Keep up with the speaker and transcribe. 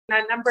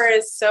That number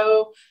is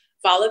so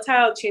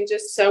volatile,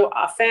 changes so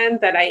often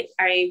that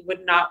I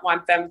would not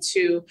want them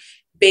to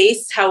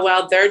base how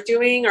well they're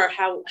doing or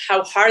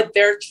how hard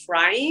they're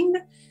trying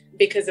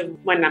because of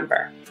one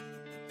number.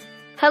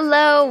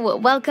 Hello,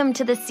 welcome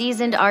to the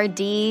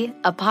CEDRD,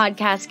 a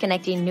podcast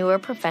connecting newer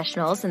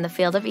professionals in the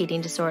field of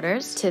eating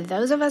disorders to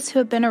those of us who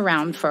have been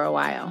around for a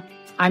while.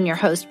 I'm your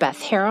host, Beth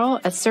Harrell,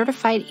 a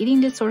certified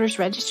eating disorders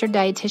registered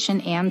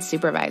dietitian and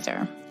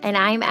supervisor. And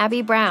I'm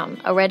Abby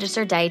Brown, a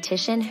registered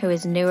dietitian who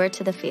is newer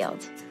to the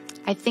field.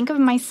 I think of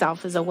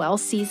myself as a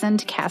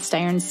well-seasoned cast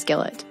iron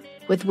skillet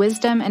with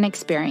wisdom and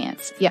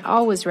experience, yet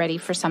always ready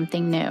for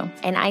something new.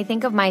 And I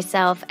think of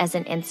myself as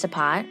an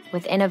Instapot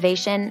with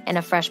innovation and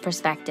a fresh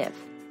perspective.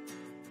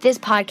 This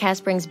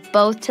podcast brings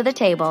both to the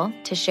table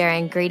to share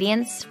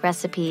ingredients,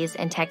 recipes,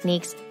 and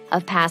techniques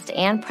of past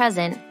and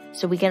present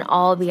so we can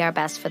all be our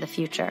best for the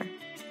future.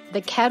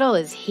 The kettle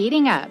is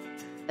heating up.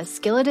 The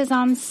skillet is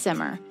on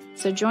simmer.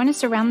 So join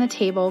us around the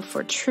table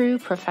for true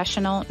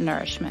professional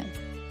nourishment.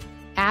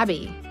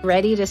 Abby,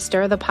 ready to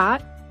stir the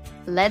pot?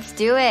 Let's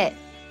do it.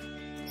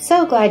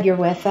 So glad you're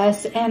with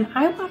us. And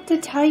I want to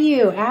tell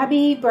you,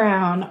 Abby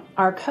Brown,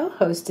 our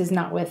co-host, is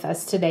not with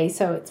us today.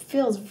 So it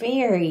feels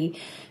very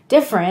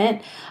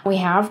different. We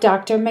have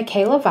Dr.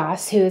 Michaela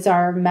Voss, who is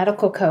our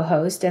medical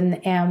co-host,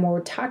 and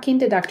we're talking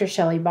to Dr.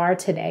 Shelly Bar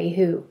today,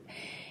 who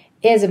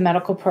is a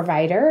medical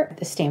provider at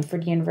the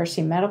Stanford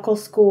University Medical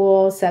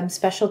School,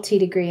 subspecialty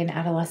degree in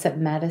adolescent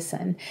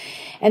medicine.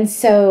 And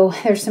so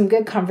there's some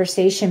good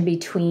conversation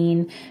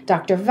between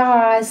Dr.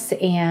 Voss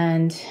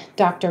and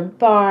Dr.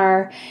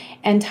 Bar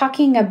and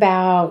talking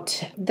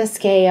about the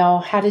scale,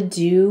 how to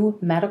do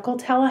medical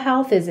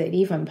telehealth. Is it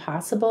even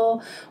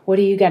possible? What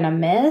are you going to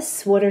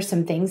miss? What are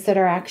some things that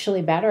are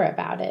actually better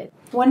about it?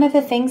 One of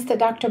the things that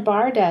Dr.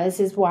 Bar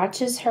does is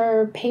watches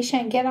her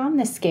patient get on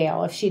the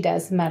scale if she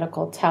does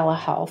medical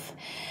telehealth.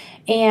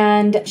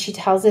 And she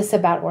tells us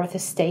about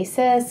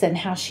orthostasis and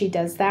how she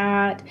does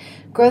that,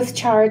 growth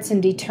charts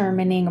and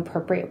determining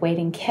appropriate weight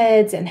in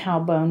kids and how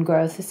bone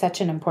growth is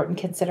such an important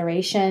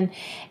consideration,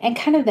 and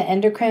kind of the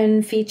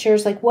endocrine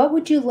features, like what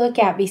would you look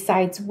at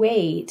besides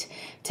weight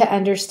to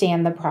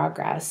understand the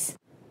progress.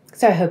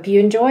 So I hope you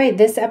enjoyed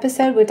this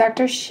episode with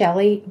Dr.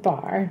 Shelly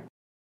Bar.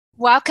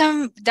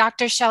 Welcome,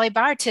 Dr. Shelly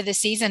Bar, to the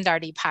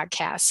CEDRD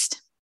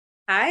podcast.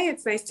 Hi,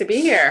 it's nice to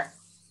be here.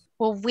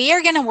 Well, we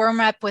are going to warm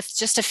up with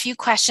just a few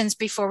questions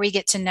before we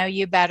get to know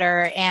you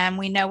better. And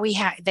we know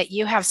that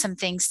you have some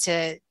things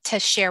to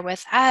share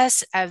with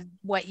us of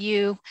what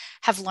you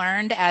have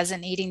learned as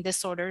an eating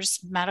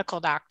disorders medical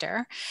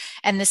doctor.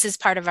 And this is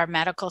part of our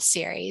medical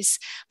series.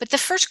 But the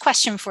first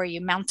question for you,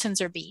 mountains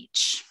or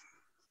beach?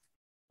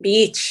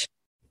 Beach.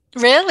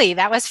 Really?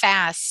 That was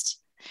fast.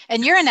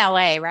 And you're in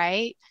LA,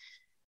 right?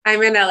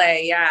 I'm in LA,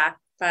 yeah.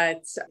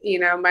 But,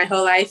 my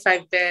whole life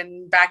I've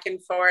been back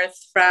and forth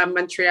from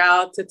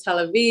Montreal to Tel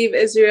Aviv,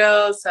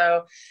 Israel.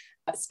 So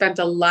I spent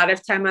a lot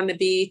of time on the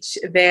beach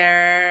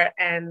there.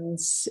 And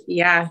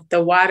yeah,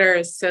 the water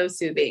is so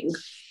soothing.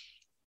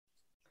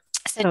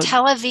 So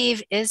Tel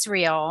Aviv,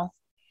 Israel.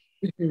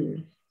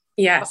 Mm-hmm.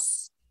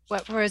 Yes.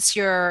 What were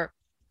you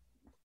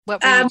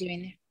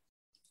doing there?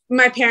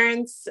 My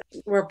parents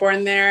were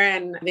born there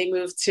and they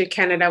moved to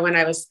Canada when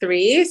I was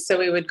 3. So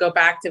we would go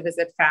back to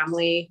visit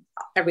family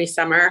every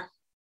summer.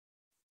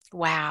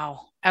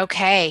 Wow.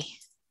 Okay.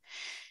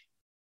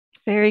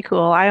 Very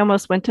cool. I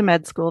almost went to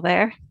med school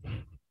there.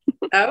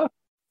 Oh,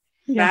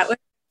 yeah. That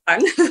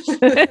was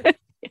fun.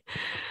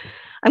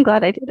 I'm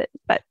glad I did it,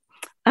 but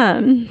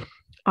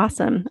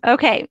awesome.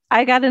 Okay.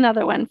 I got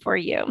another one for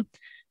you.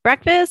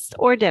 Breakfast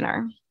or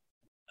dinner?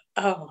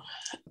 Oh,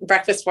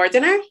 breakfast for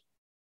dinner?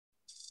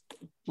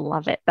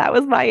 Love it. That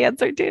was my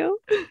answer too.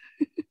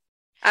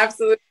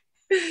 Absolutely.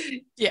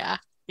 Yeah.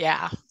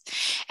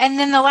 And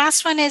then the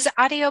last one is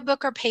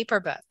audiobook or paper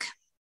book?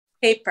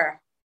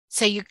 Paper.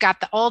 So you got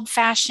the old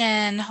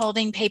fashioned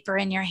holding paper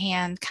in your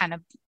hand kind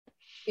of.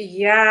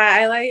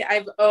 Yeah,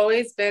 I've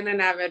always been an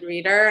avid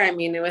reader. I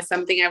mean, it was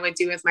something I would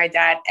do with my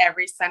dad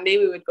every Sunday.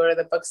 We would go to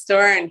the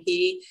bookstore and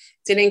he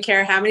didn't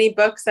care how many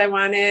books I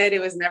wanted.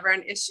 It was never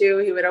an issue.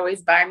 He would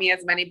always buy me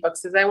as many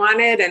books as I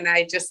wanted. And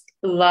I just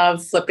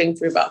love flipping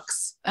through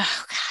books.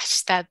 Oh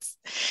gosh,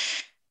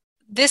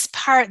 this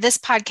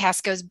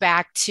podcast goes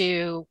back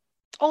to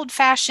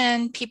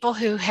old-fashioned people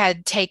who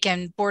had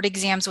taken board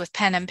exams with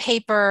pen and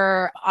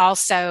paper.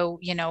 Also,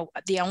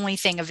 the only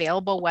thing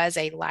available was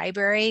a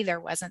library.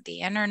 There wasn't the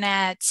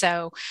internet.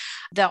 So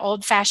the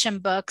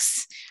old-fashioned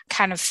books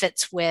kind of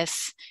fits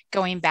with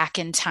going back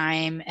in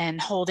time and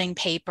holding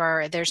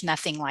paper. There's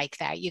nothing like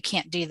that. You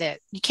can't do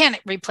that. You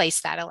can't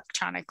replace that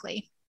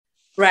electronically.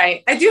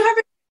 Right. I do have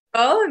a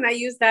Kindle and I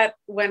use that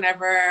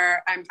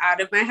whenever I'm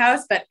out of my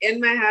house, but in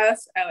my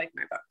house, I like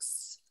my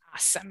books.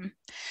 Awesome.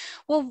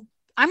 Well,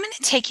 I'm going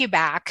to take you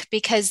back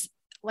because,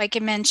 like I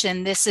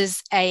mentioned, this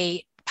is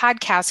a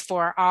podcast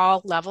for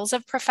all levels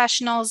of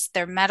professionals.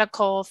 They're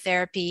medical,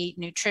 therapy,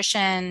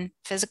 nutrition,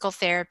 physical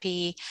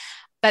therapy,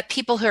 but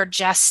people who are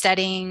just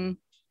studying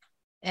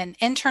in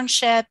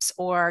internships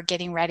or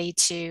getting ready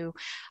to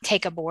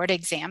take a board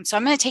exam. So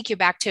I'm going to take you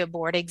back to a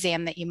board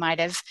exam that you might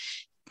have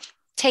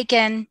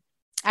taken.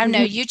 I don't know,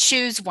 you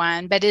choose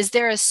one, but is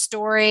there a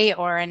story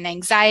or an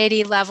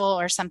anxiety level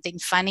or something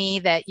funny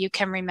that you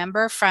can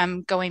remember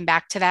from going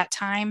back to that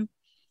time?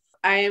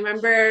 I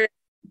remember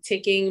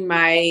taking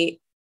my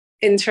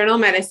internal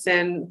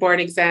medicine board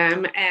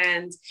exam,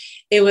 and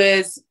it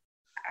was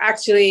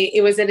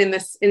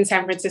in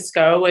San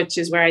Francisco, which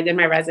is where I did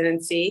my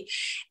residency.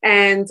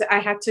 And I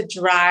had to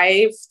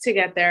drive to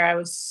get there. I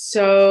was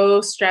so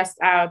stressed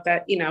out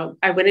that,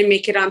 I wouldn't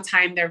make it on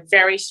time. They're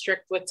very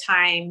strict with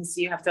times.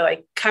 You have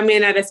to come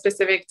in at a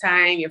specific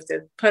time. You have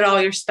to put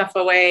all your stuff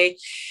away.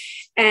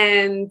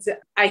 And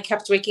I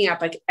kept waking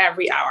up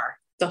every hour,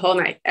 the whole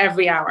night,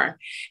 every hour.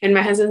 And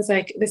my husband's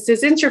like, this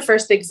isn't your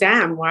first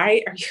exam.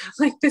 Why are you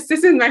like, this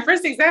isn't my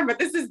first exam, but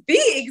this is the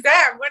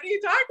exam. What are you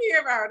talking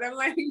about? I'm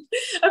like,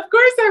 of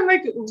course I'm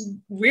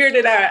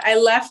weirded out. I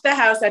left the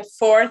house at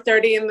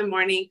 4:30 in the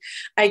morning.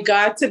 I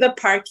got to the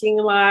parking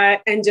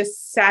lot and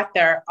just sat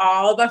there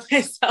all by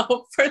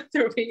myself for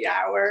 3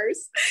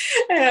 hours.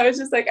 And I was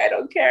just like, I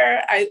don't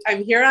care.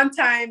 I'm here on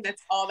time.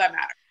 That's all that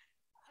matters.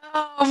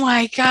 Oh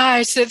my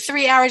gosh. So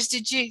 3 hours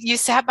you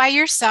sat by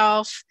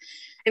yourself?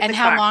 And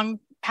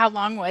how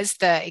long was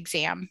the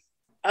exam?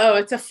 Oh,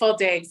 it's a full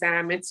day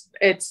exam.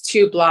 It's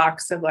 2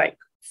 blocks of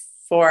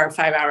 4 or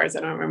 5 hours.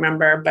 I don't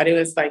remember, but it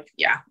was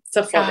it's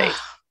a full day.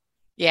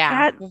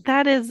 Yeah.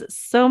 That is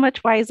so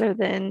much wiser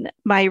than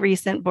my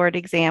recent board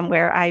exam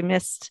where I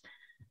missed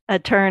a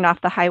turn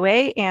off the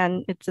highway,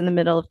 and it's in the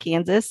middle of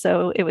Kansas.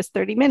 So it was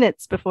 30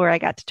 minutes before I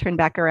got to turn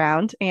back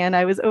around, and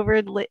I was over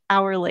an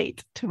hour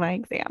late to my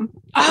exam.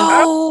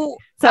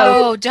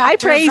 So I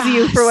praise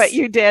you for what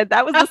you did.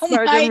 That was a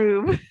smarter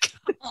move.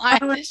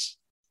 Gosh.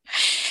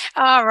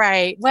 All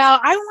right.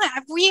 Well,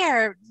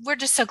 we're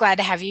just so glad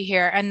to have you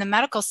here. And the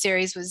medical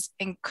series was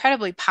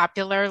incredibly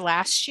popular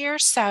last year.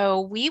 So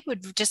we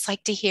would just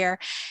like to hear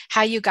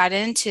how you got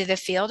into the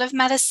field of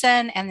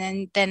medicine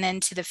and then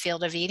into the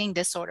field of eating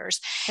disorders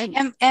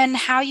and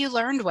how you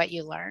learned what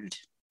you learned.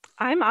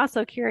 I'm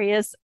also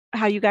curious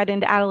how you got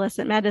into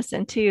adolescent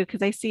medicine too,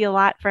 because I see a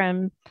lot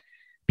from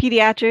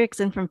pediatrics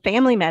and from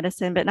family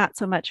medicine, but not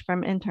so much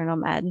from internal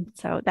med.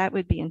 So that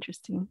would be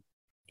interesting.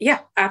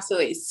 Yeah,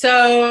 absolutely.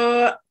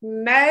 So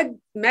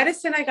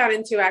medicine I got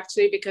into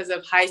actually because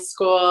of high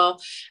school.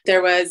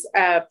 There was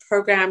a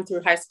program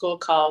through high school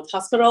called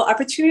Hospital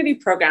Opportunity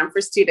Program for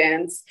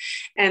students.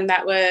 And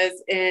that was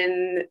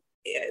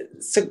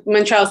so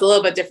Montreal's a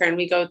little bit different.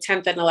 We go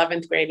 10th and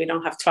 11th grade. We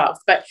don't have 12th,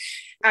 but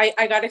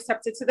I got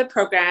accepted to the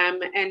program,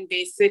 and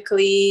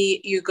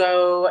basically you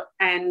go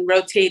and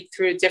rotate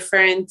through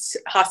different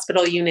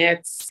hospital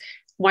units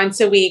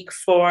once a week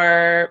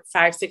for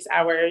 5-6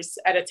 hours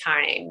at a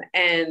time.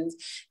 And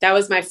that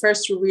was my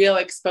first real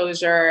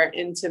exposure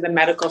into the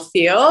medical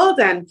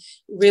field and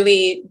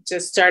really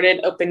just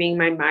started opening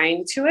my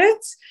mind to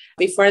it.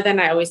 Before then,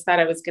 I always thought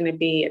I was going to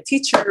be a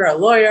teacher or a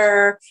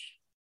lawyer.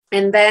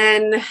 And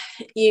then,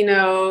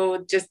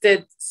 just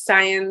did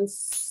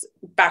science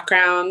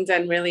background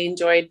and really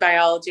enjoyed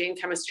biology and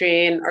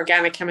chemistry and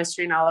organic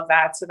chemistry and all of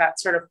that. So that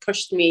sort of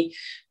pushed me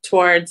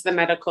towards the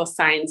medical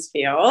science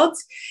field.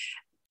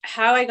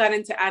 How I got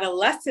into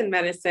adolescent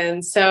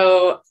medicine.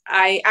 So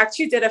I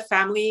actually did a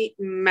family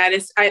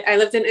medicine. I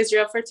lived in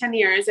Israel for 10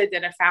 years. I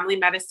did a family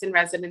medicine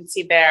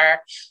residency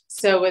there.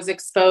 So was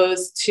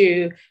exposed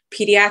to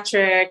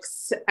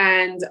pediatrics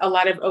and a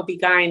lot of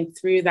OB-GYN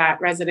through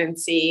that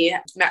residency.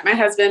 Met my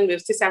husband,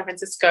 moved to San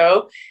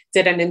Francisco,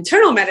 did an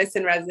internal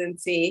medicine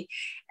residency,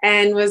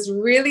 and was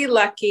really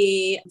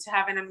lucky to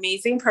have an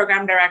amazing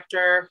program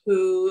director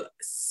who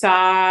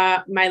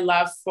saw my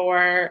love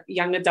for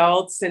young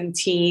adults and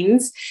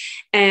teens,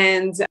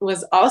 and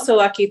was also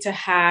lucky to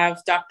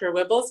have Dr.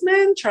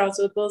 Wibbelsman, Charles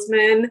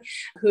Wibbelsman,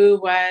 who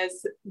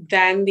was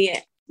then the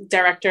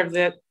director of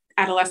the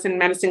adolescent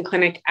medicine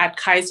clinic at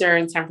Kaiser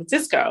in San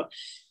Francisco.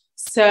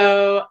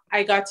 So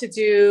I got to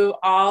do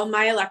all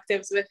my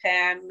electives with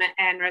him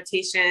and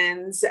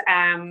rotations,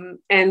 and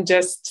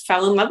just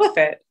fell in love with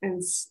it.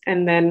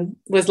 And then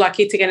was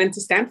lucky to get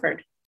into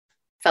Stanford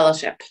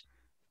fellowship.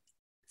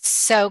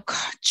 So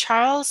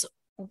Charles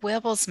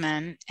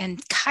Wibbelsman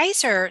and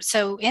Kaiser.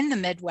 So in the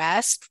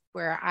Midwest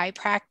where I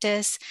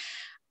practice,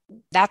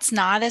 that's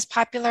not as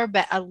popular,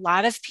 but a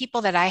lot of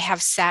people that I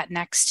have sat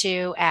next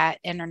to at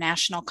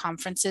international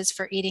conferences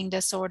for eating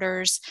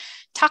disorders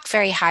talk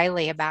very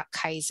highly about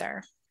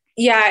Kaiser.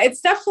 Yeah, it's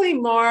definitely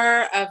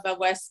more of a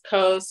West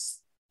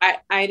Coast.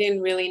 I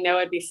didn't really know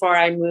it before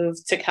I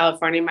moved to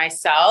California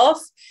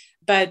myself,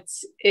 but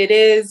it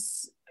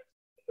is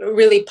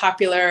really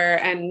popular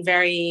and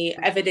very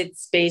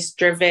evidence-based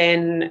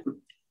driven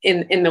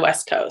in the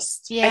West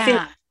Coast. Yeah. I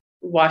think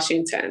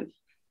Washington.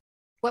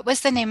 What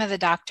was the name of the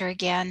doctor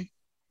again,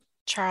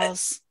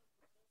 Charles?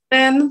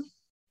 And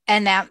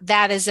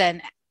that is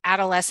an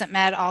adolescent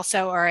med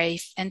also, or a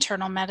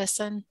internal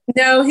medicine?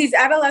 No, he's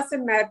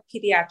adolescent med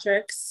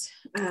pediatrics,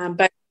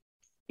 but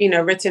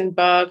written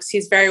books.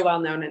 He's very well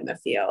known in the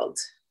field.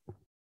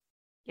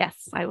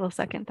 Yes, I will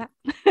second that.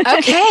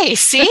 Okay,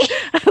 see?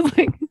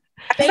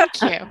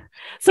 Thank you.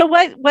 So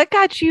what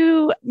got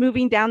you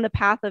moving down the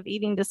path of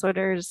eating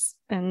disorders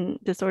and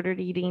disordered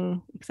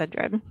eating, et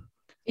cetera?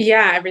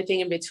 Yeah, everything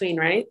in between,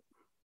 right?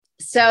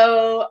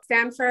 So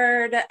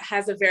Stanford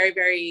has a very,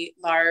 very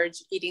large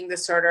eating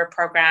disorder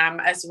program,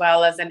 as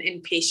well as an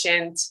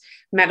inpatient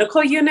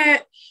medical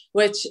unit,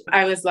 which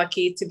I was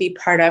lucky to be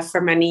part of for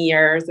many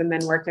years and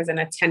then work as an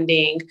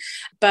attending.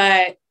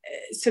 But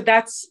so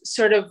that's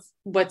sort of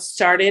what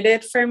started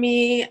it for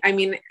me. I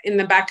mean, in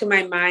the back of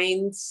my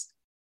mind,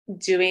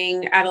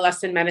 doing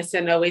adolescent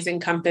medicine always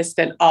encompassed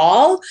it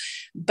all.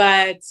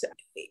 But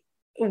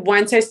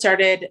once I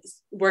started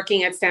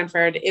working at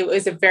Stanford, it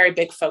was a very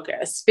big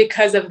focus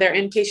because of their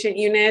inpatient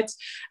unit.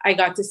 I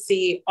got to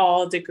see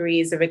all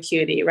degrees of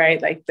acuity,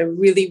 right? Like the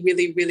really,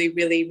 really, really,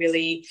 really,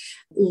 really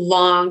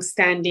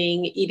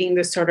long-standing eating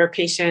disorder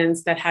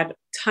patients that had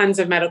tons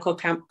of medical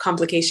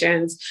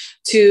complications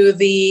to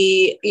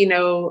the,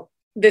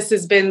 this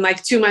has been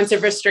like 2 months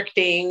of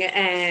restricting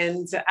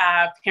and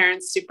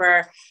parents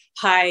super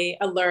high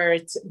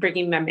alert,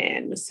 bringing them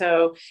in.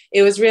 So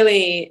it was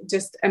really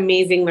just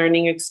amazing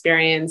learning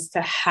experience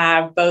to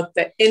have both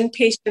the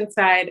inpatient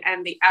side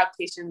and the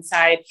outpatient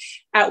side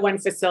at one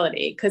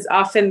facility, because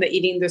often the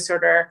eating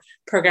disorder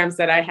programs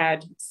that I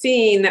had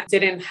seen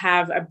didn't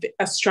have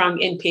a strong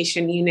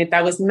inpatient unit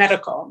that was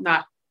medical,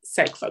 not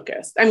psych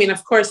focused. I mean,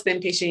 of course, the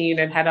inpatient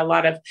unit had a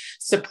lot of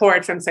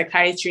support from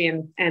psychiatry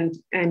and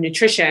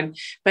nutrition,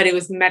 but it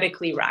was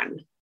medically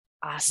run.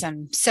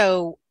 Awesome.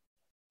 So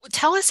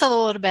tell us a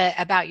little bit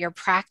about your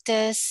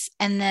practice.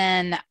 And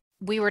then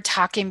we were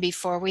talking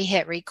before we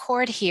hit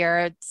record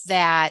here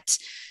that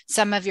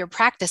some of your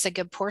practice, a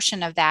good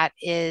portion of that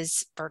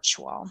is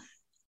virtual.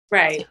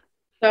 Right.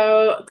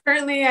 So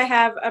currently I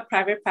have a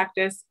private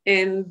practice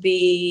in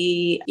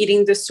the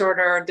eating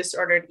disorder,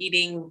 disordered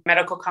eating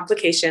medical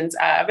complications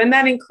of, and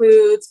that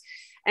includes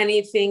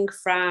anything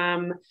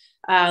from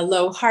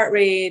low heart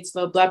rates,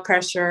 low blood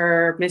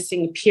pressure,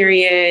 missing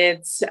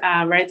periods,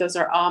 right? Those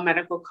are all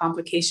medical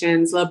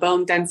complications, low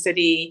bone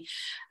density,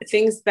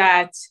 things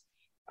that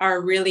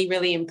are really,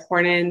 really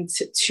important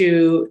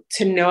to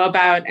know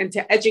about and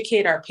to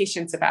educate our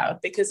patients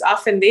about, because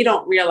often they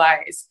don't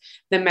realize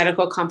the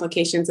medical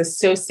complications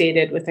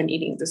associated with an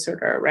eating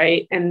disorder,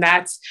 right? And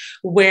that's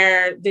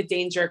where the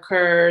danger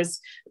occurs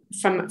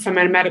from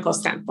a medical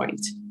standpoint.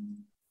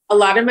 A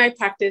lot of my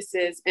practice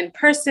is in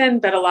person,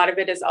 but a lot of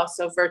it is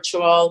also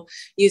virtual.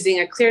 Using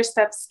a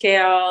ClearStep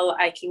scale,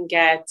 I can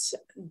get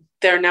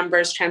their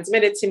numbers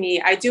transmitted to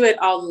me. I do it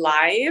all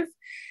live,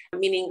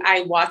 meaning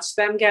I watch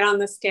them get on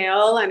the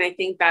scale. And I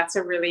think that's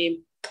a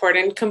really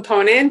important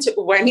component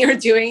when you're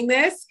doing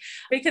this,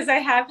 because I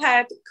have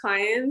had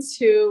clients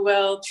who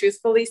will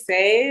truthfully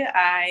say,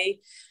 I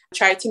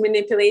try to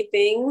manipulate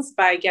things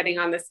by getting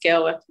on the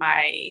scale with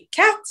my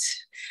cat,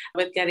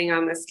 with getting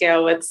on the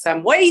scale with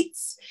some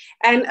weights.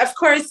 And of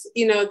course,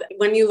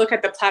 when you look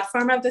at the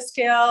platform of the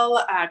scale,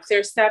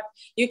 ClearStep,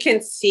 you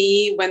can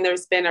see when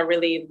there's been a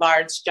really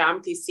large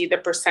jump, you see the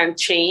percent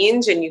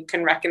change and you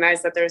can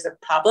recognize that there's a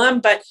problem.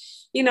 But,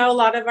 a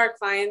lot of our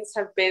clients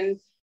have been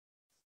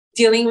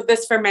dealing with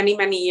this for many,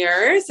 many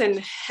years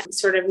and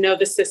sort of know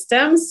the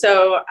system.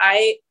 So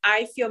I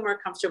feel more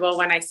comfortable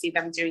when I see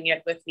them doing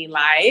it with me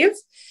live.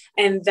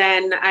 And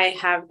then I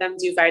have them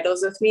do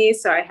vitals with me.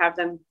 So I have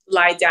them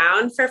lie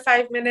down for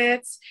 5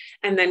 minutes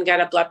and then get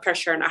a blood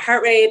pressure and a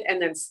heart rate,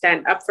 and then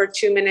stand up for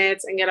 2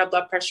 minutes and get a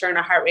blood pressure and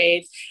a heart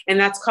rate. And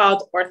that's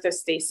called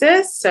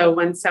orthostasis. So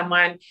when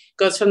someone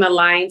goes from the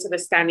lying to the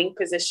standing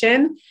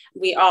position,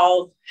 we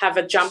all have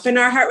a jump in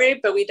our heart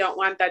rate, but we don't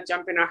want that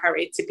jump in our heart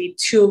rate to be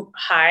too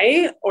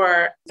high,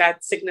 or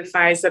that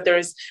signifies that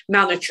there's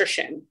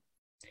malnutrition.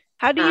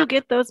 How do you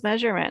get those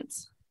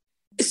measurements?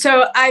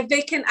 So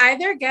they can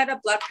either get a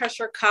blood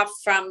pressure cuff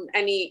from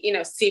any,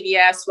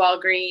 CVS,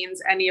 Walgreens,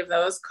 any of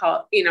those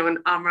called, an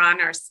Omron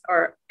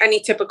or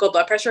any typical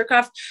blood pressure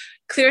cuff.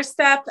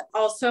 ClearStep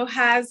also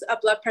has a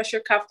blood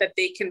pressure cuff that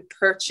they can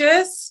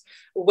purchase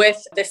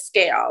with the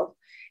scale.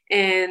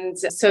 And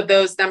so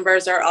those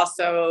numbers are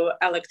also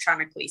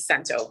electronically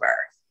sent over.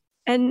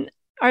 And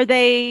are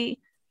they,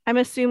 I'm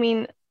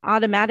assuming,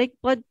 automatic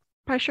blood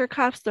pressure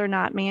cuffs? They're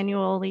not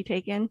manually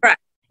taken? Right.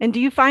 And do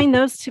you find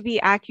those to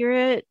be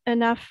accurate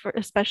enough,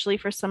 especially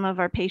for some of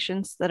our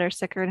patients that are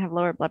sicker and have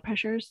lower blood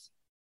pressures?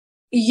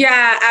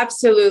 Yeah,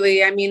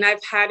 absolutely. I mean,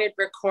 I've had it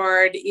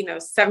record,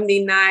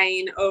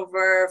 79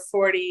 over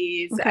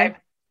 40s. Okay.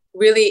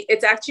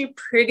 It's actually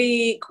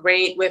pretty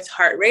great with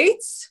heart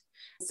rates.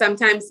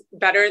 Sometimes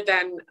better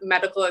than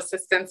medical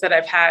assistants that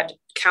I've had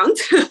count.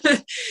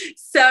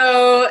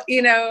 So,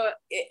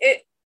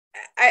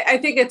 I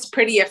think it's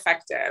pretty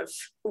effective.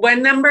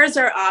 When numbers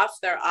are off,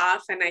 they're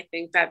off. And I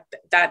think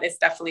that is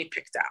definitely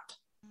picked up.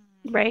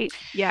 Right.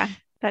 Yeah.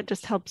 That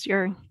just helps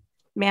your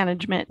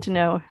management to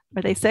know,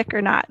 are they sick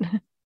or not?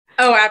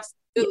 Oh,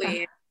 absolutely.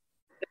 Yeah.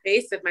 The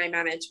base of my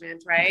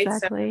management, right?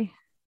 Exactly.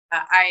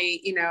 I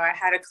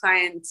had a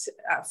client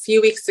a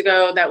few weeks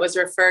ago that was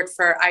referred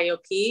for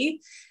IOP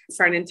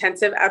for an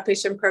intensive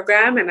outpatient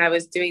program. And I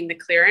was doing the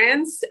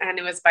clearance and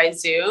it was by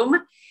Zoom.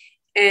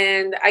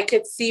 And I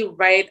could see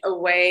right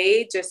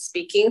away, just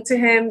speaking to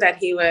him, that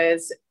he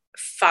was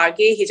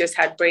foggy. He just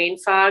had brain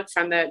fog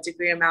from the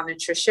degree of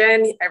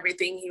malnutrition.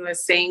 Everything he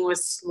was saying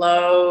was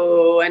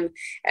slow, and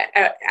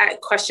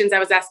questions I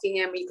was asking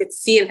him, you could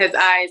see in his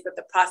eyes that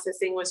the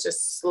processing was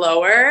just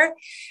slower.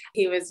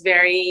 He was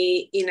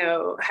very,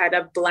 had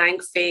a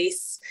blank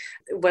face,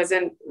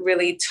 wasn't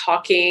really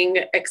talking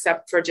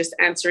except for just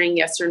answering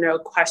yes or no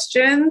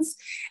questions.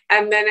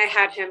 And then I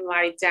had him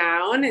lie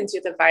down and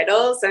do the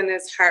vitals, and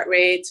his heart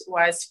rate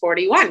was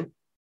 41.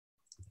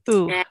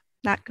 Ooh,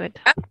 not good.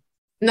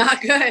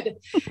 Not good.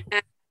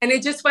 And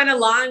it just went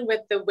along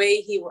with the way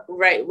he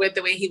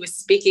was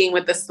speaking,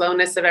 with the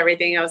slowness of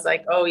everything. I was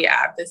like, oh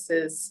yeah, this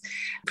is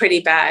pretty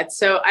bad.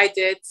 So I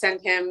did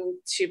send him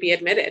to be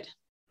admitted.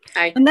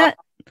 An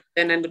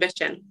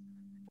admission.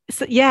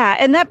 So, yeah.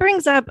 And that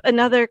brings up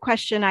another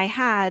question I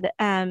had,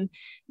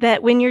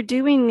 that when you're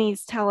doing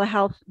these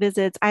telehealth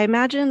visits, I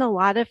imagine a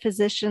lot of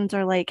physicians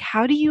are like,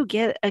 how do you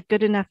get a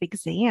good enough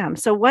exam?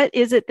 So what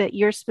is it that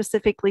you're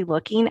specifically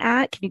looking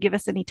at? Can you give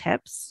us any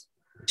tips?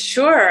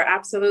 Sure,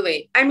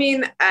 absolutely. I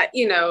mean,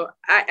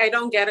 I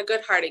don't get a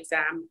good heart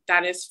exam,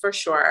 that is for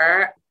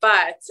sure.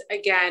 But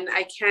again,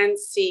 I can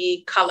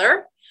see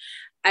color.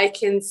 I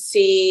can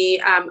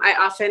see, I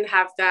often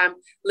have them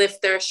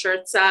lift their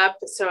shirts up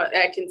so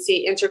I can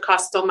see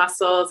intercostal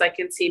muscles. I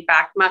can see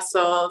back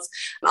muscles.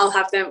 I'll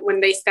have them, when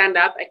they stand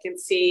up, I can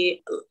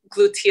see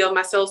gluteal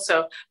muscles.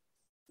 So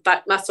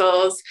butt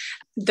muscles,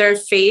 their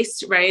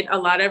face, right? A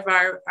lot of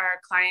our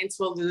clients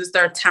will lose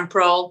their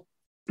temporal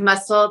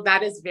muscle.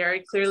 That is very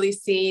clearly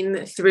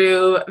seen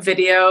through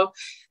video.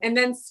 And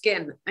then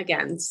skin,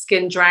 again,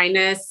 skin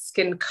dryness,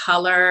 skin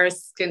color,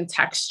 skin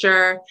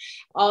texture,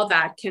 all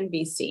that can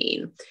be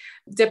seen.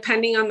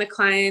 Depending on the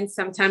client,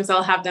 sometimes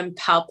I'll have them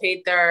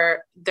palpate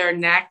their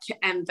neck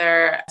and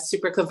their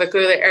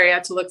supraclavicular area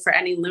to look for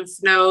any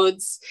lymph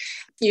nodes.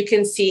 You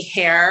can see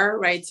hair,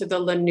 right? So the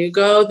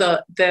lanugo,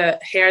 the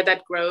hair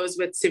that grows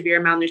with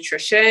severe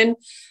malnutrition,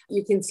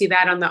 you can see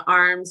that on the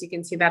arms, you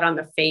can see that on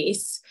the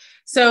face.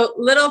 So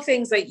little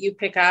things that you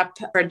pick up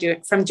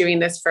from doing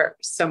this for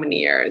so many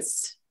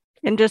years.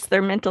 And just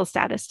their mental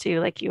status too,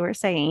 like you were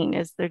saying,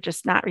 is they're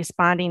just not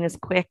responding as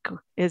quick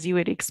as you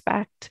would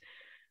expect.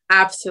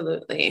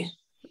 Absolutely.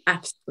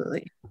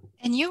 Absolutely.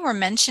 And you were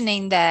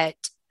mentioning that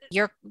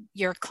your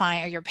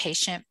client or your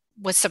patient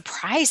was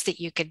surprised that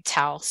you could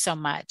tell so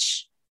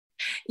much.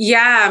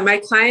 Yeah, my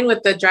client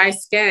with the dry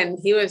skin,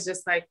 he was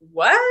just like,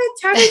 what?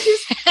 How did you?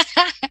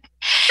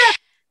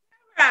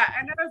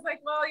 And I was like,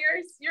 well,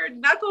 your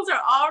knuckles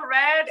are all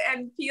red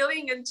and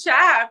peeling and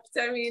chapped.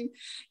 I mean,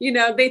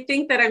 they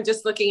think that I'm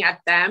just looking at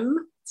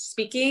them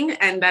speaking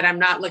and that I'm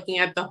not looking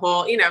at the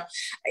whole,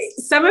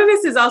 some of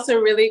this is also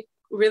really,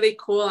 really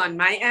cool on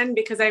my end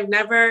because I've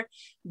never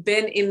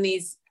been in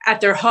these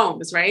at their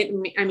homes, right?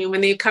 I mean,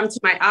 when they come to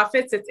my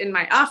office, it's in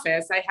my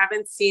office. I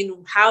haven't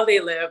seen how they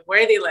live,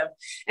 where they live.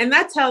 And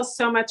that tells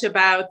so much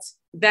about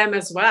them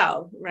as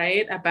well,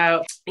 right?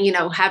 About,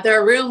 how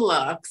their room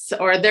looks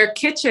or their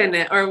kitchen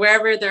or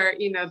wherever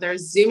they're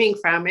zooming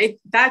from.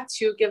 That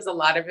too gives a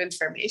lot of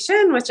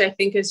information, which I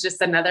think is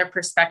just another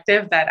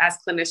perspective that as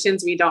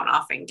clinicians, we don't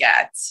often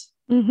get.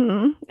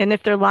 Mm-hmm. And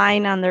if they're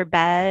lying on their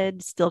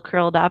bed, still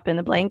curled up in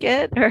a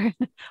blanket,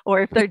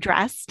 or if they're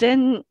dressed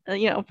in,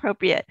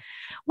 appropriate.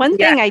 One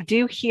thing I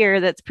do hear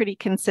that's pretty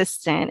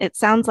consistent, it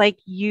sounds like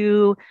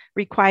you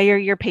require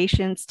your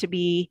patients to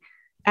be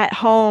at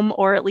home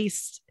or at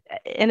least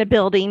in a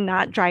building,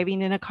 not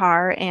driving in a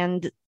car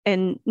and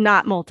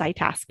not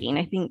multitasking.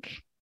 I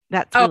think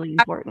that's really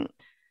important.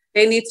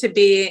 They need to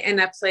be in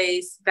a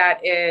place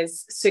that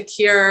is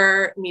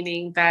secure,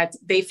 meaning that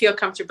they feel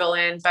comfortable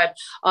in, but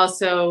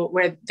also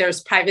where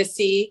there's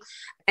privacy,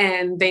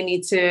 and they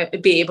need to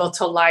be able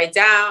to lie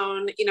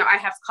down. I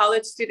have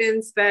college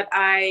students that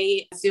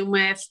I Zoom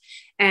with,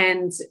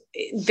 and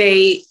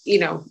they,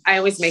 I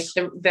always make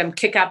them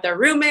kick out their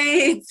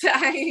roommates.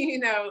 I,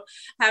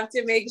 have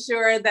to make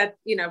sure that,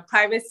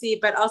 privacy,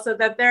 but also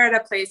that they're at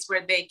a place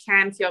where they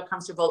can feel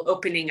comfortable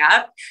opening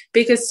up,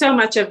 because so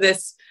much of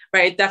this,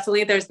 right?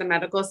 Definitely there's the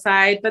medical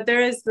side, but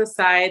there is the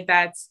side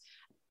that's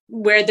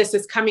where this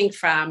is coming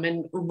from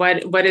and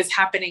what is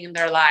happening in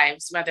their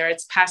lives, whether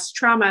it's past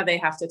trauma they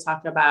have to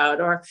talk about,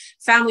 or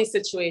family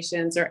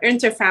situations or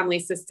interfamily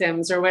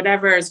systems or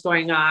whatever is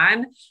going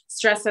on,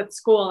 stress at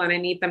school. And I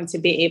need them to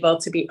be able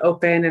to be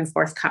open and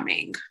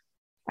forthcoming.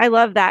 I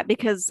love that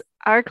because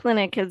our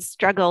clinic has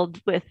struggled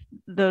with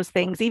those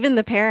things. Even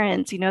the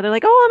parents, they're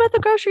like, oh, I'm at the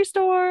grocery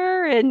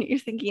store. And you're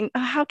thinking, oh,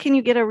 how can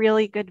you get a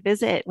really good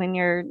visit when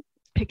you're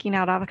picking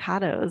out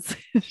avocados?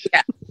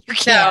 Yeah, you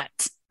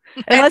can't.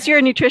 Unless you're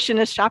a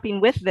nutritionist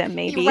shopping with them,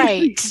 maybe.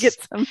 Right.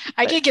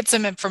 I did get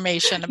some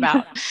information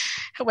about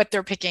what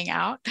they're picking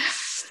out.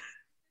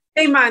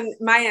 Same on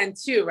my end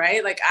too,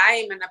 right? Like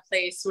I'm in a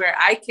place where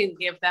I can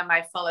give them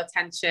my full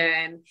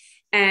attention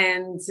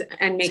and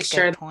make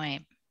sure.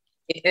 Point.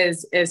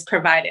 is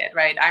provided,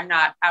 right? I'm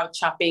not out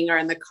shopping or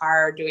in the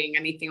car or doing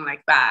anything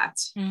like that.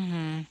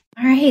 Mm-hmm.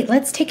 All right,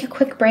 let's take a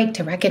quick break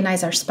to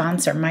recognize our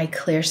sponsor,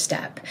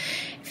 MyClearStep.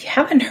 If you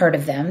haven't heard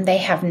of them, they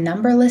have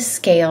numberless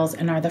scales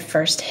and are the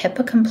first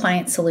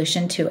HIPAA-compliant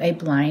solution to a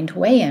blind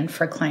weigh-in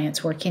for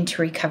clients working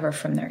to recover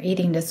from their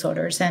eating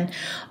disorders. And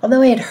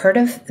although I had heard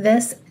of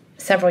this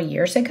several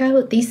years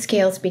ago, these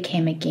scales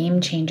became a game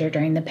changer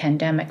during the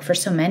pandemic for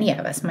so many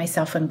of us,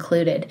 myself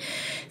included.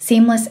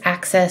 Seamless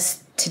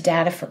access to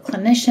data for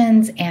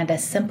clinicians and a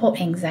simple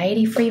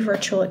anxiety-free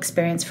virtual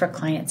experience for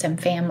clients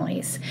and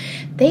families.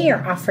 They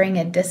are offering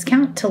a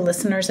discount to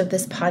listeners of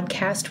this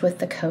podcast with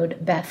the code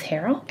Beth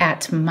Harrell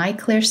at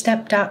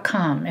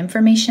myclearstep.com.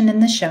 Information in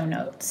the show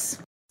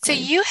notes. So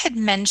you had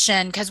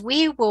mentioned, because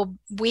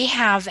we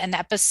have an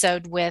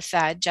episode with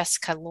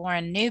Jessica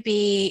Lauren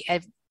Newby,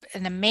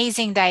 an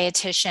amazing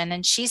dietitian,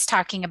 and she's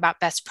talking about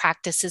best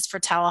practices for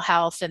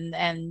telehealth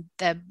and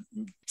the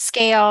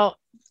scale.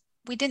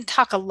 We didn't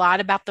talk a lot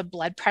about the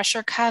blood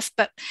pressure cuff,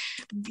 but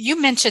you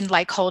mentioned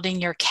like holding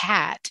your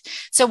cat.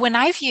 So when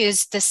I've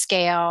used the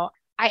scale,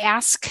 I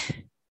ask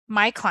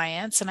my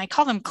clients, and I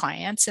call them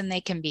clients, and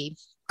they can be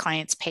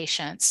clients,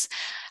 patients,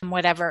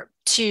 whatever,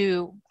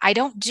 I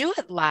don't do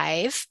it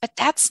live, but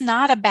that's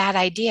not a bad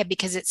idea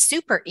because it's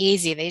super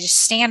easy. They just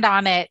stand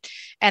on it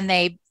and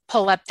they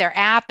pull up their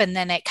app and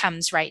then it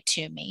comes right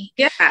to me.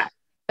 Yeah.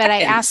 But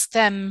I asked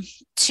them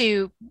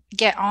to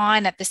get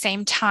on at the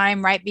same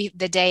time, right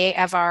the day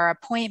of our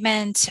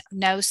appointment,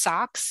 no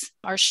socks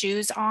or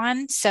shoes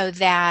on, so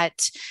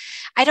that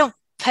I don't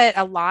put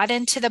a lot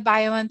into the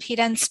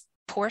bioimpedance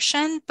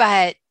portion,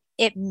 but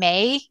it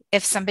may,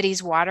 if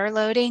somebody's water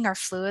loading or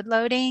fluid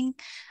loading,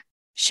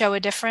 show a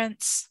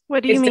difference.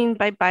 What do you mean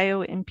by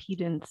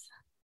bioimpedance?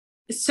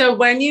 So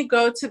when you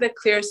go to the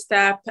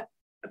ClearStep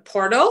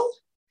portal,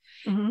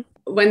 mm-hmm.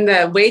 when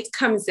the weight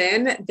comes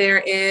in, there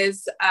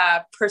is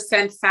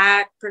percent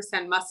fat,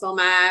 percent muscle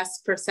mass,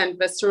 percent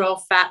visceral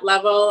fat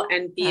level,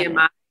 and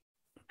BMI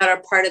that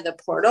are part of the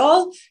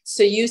portal.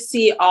 So you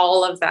see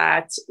all of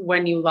that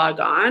when you log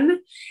on.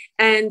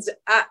 And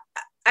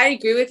I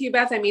agree with you,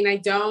 Beth. I mean, I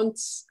don't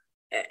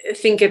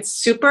think it's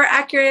super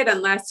accurate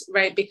unless,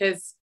 right,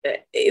 because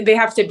they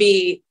have to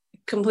be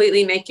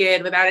completely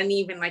naked without any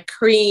even like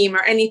cream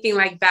or anything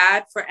like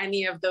that for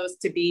any of those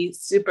to be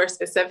super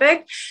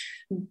specific.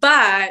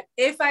 But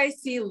if I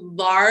see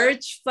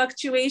large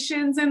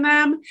fluctuations in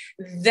them,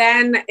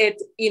 then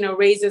it,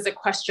 raises a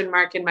question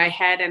mark in my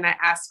head and I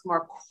ask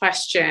more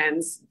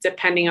questions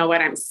depending on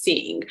what I'm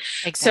seeing.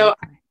 Exactly. So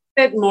I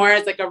see it more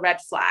as like a red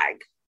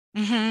flag.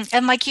 Mm-hmm.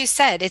 And like you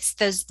said, it's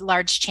those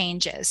large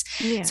changes.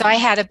 Yeah. So I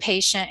had a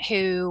patient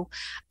who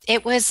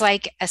it was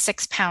like a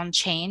 6-pound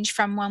change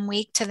from one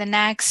week to the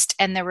next.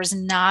 And there was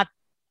not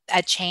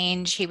a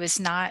change. He was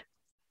not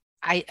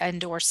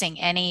endorsing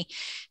any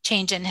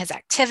change in his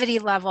activity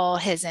level,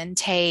 his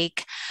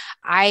intake.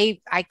 I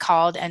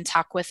called and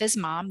talked with his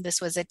mom. This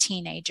was a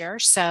teenager.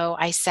 So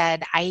I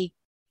said, I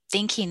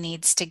think he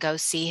needs to go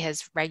see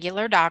his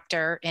regular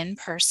doctor in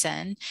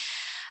person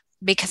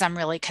because I'm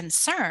really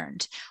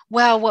concerned.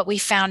 Well, what we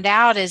found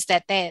out is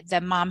that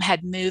the mom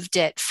had moved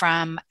it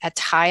from a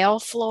tile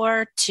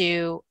floor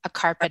to a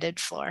carpeted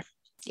floor.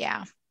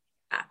 Yeah.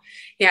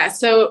 Yeah.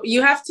 So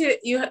you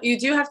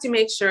do have to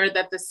make sure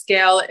that the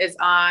scale is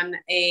on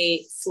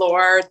a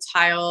floor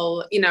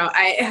tile.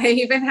 I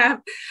even have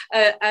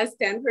a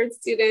Stanford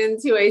student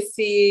who I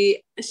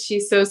see,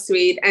 she's so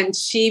sweet. And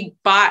she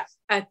bought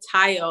a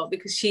tile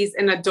because she's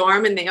in a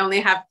dorm and they only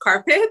have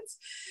carpets.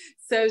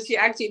 So she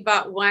actually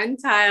bought one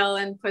tile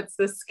and puts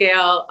the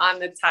scale on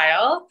the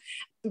tile.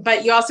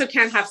 But you also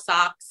can't have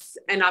socks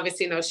and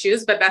obviously no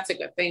shoes, but that's a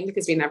good thing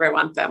because we never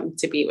want them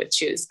to be with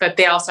shoes, but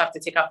they also have to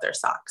take off their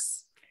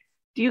socks.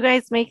 Do you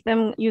guys make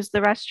them use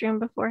the restroom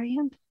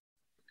beforehand?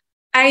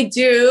 I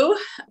do.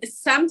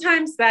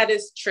 Sometimes that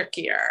is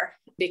trickier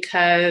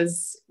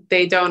because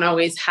they don't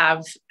always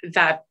have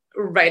that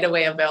right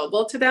away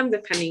available to them,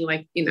 depending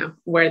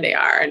where they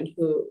are and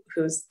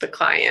who's the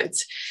client.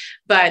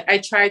 But I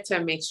try to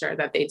make sure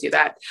that they do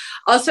that.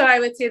 Also, I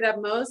would say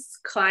that most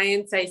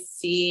clients I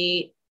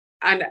see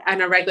on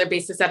a regular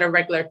basis at a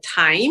regular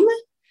time,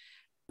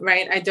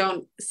 right? I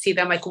don't see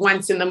them like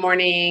once in the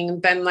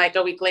morning, then like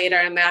a week later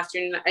in the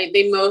afternoon.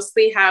 They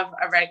mostly have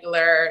a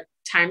regular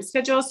time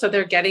schedule. So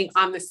they're getting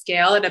on the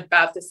scale at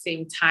about the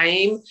same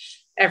time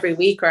every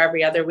week or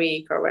every other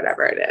week or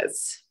whatever it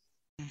is.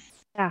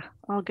 Yeah,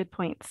 all good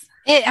points.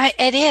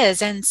 It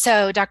is. And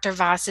so, Dr.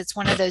 Voss, it's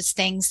one of those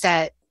things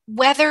that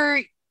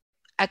whether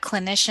a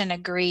clinician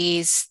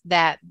agrees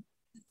that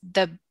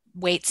the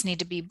weights need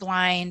to be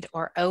blind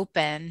or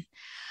open,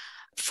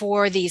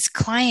 for these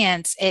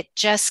clients, it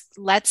just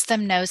lets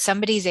them know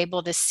somebody's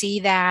able to see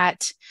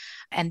that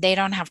and they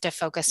don't have to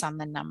focus on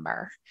the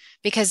number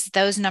because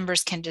those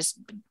numbers can just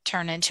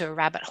turn into a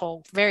rabbit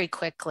hole very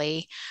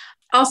quickly.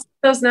 Also,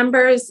 those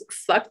numbers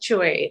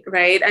fluctuate,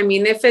 right? I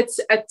mean, if it's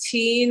a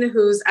teen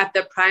who's at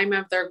the prime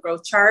of their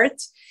growth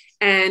chart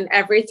and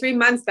every 3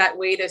 months that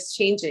weight is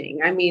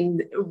changing. I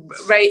mean,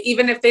 right,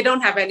 even if they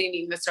don't have any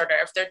eating disorder,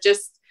 if they're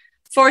just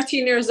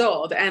 14 years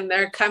old and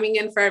they're coming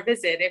in for a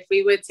visit, if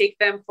we would take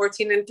them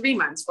 14 and 3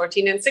 months,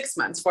 14 and 6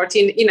 months,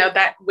 14,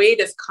 that weight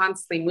is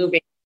constantly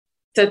moving.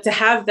 So to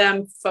have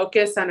them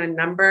focus on a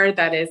number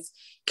that is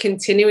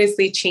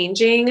continuously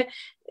changing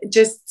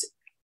just,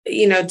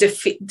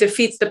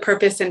 defeats the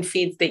purpose and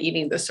feeds the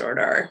eating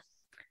disorder.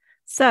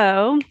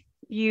 So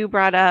you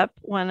brought up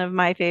one of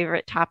my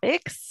favorite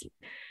topics,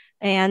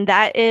 and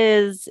that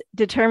is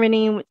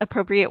determining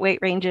appropriate weight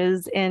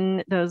ranges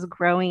in those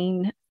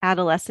growing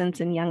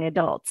adolescents and young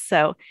adults.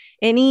 So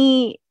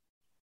any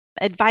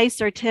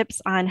advice or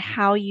tips on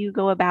how you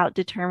go about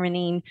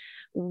determining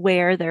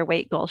where their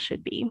weight goal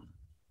should be?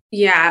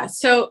 Yeah.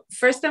 So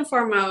first and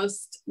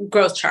foremost,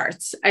 growth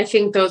charts. I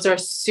think those are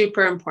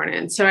super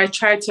important. So I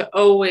try to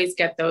always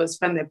get those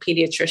from the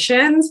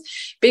pediatricians,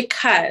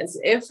 because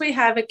if we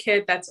have a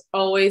kid that's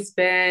always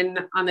been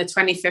on the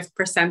 25th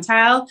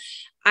percentile,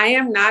 I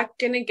am not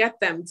going to get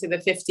them to the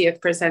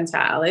 50th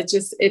percentile.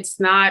 It's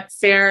not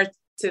fair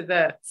to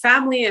the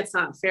family. It's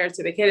not fair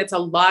to the kid. It's a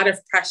lot of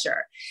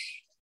pressure.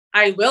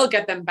 I will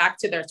get them back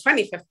to their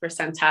 25th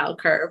percentile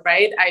curve,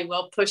 right? I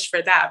will push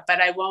for that, but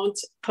I won't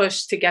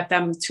push to get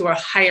them to a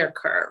higher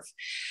curve.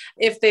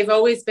 If they've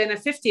always been a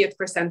 50th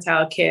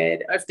percentile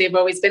kid, or if they've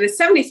always been a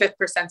 75th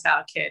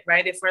percentile kid,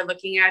 right? If we're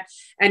looking at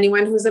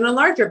anyone who's in a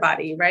larger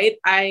body, right?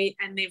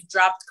 And they've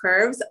dropped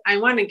curves, I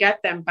want to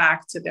get them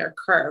back to their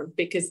curve,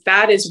 because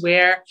that is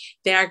where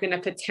they are going to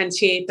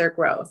potentiate their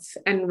growth.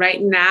 And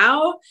right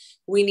now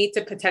we need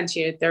to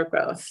potentiate their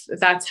growth.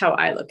 That's how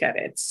I look at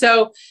it.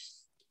 So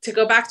to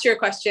go back to your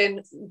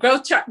question,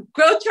 growth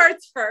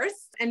charts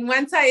first. And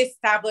once I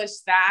establish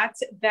that,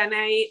 then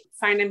I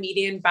find a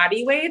median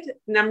body weight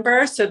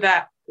number. So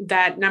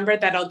that number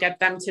that'll get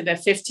them to the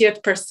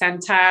 50th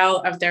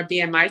percentile of their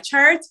BMI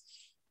chart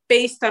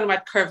based on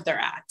what curve they're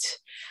at,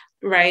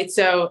 right?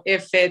 So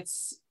if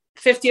it's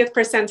 50th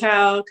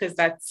percentile, because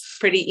that's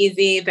pretty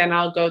easy, then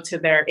I'll go to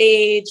their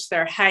age,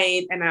 their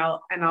height, and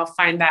I'll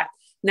find that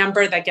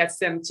number that gets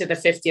them to the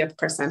 50th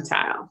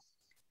percentile.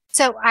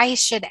 So I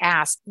should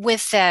ask,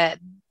 are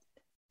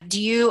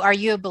you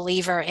a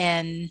believer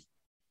in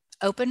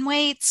open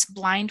weights,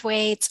 blind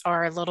weights,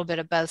 or a little bit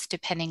of both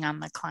depending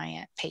on the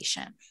client,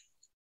 patient?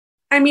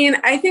 I mean,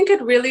 I think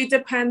it really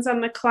depends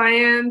on the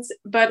client,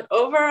 but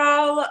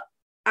overall,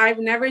 I've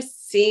never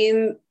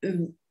seen,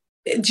 do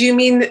you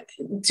mean,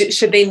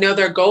 should they know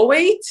their goal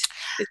weight?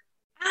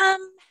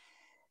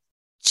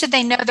 Should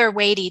they know their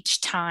weight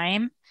each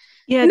time?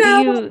 Yeah.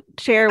 No. Do you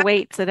share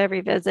weights at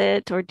every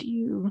visit, or do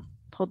you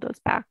hold those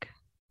back?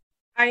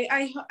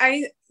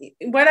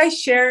 What I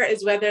share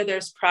is whether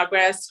there's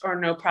progress or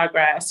no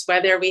progress,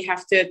 whether we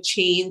have to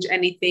change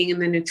anything in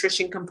the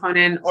nutrition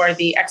component or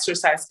the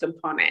exercise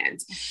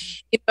component.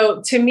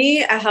 To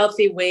me, a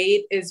healthy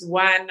weight is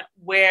one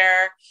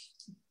where,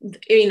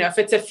 if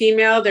it's a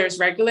female, there's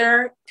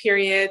regular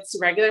periods,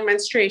 regular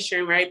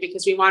menstruation, right?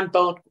 Because we want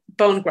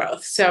bone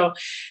growth. So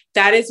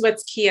that is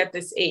what's key at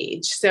this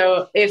age.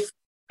 So if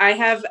I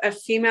have a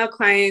female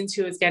client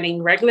who is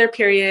getting regular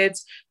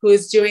periods, who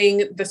is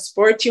doing the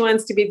sport she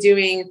wants to be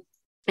doing,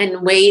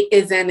 and weight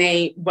is in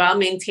a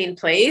well-maintained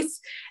place,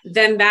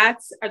 then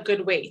that's a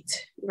good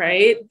weight,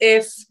 right?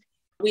 If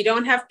we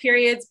don't have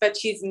periods, but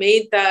she's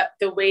made the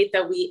weight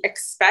that we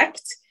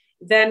expect,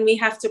 then we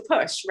have to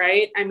push,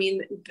 right? I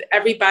mean,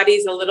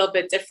 everybody's a little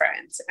bit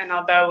different. And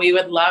although we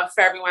would love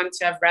for everyone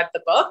to have read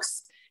the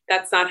books,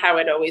 that's not how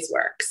it always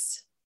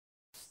works.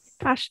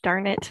 Gosh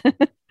darn it.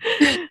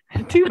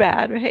 Too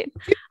bad, right?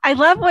 I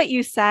love what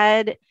you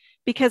said,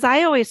 because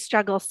I always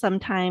struggle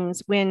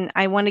sometimes when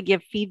I want to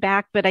give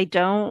feedback, but I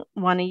don't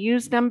want to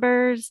use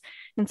numbers.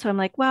 And so I'm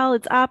like, well,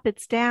 it's up,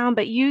 it's down,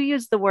 but you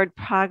use the word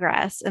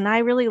progress. And I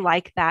really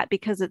like that,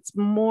 because it's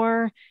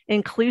more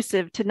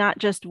inclusive to not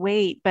just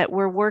weight, but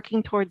we're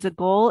working towards a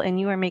goal and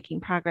you are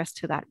making progress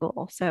to that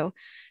goal. So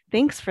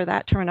thanks for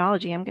that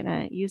terminology. I'm going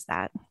to use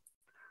that.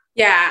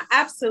 Yeah,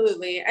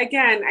 absolutely.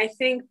 Again, I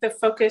think the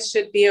focus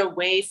should be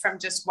away from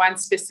just one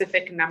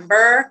specific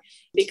number,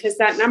 because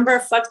that number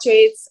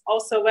fluctuates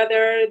also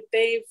whether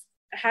they've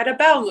had a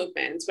bowel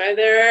movement,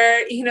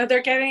 whether,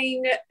 they're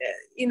getting,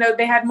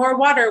 they had more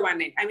water one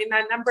night. I mean,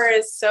 that number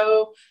is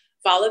so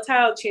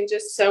volatile,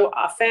 changes so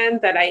often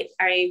that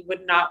I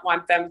would not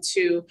want them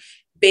to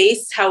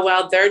base how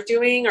well they're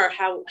doing or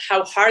how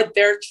hard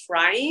they're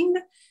trying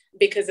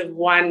because of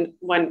one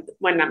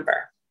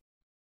number.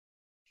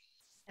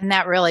 And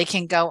that really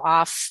can go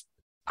off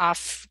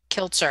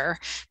kilter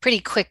pretty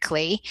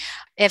quickly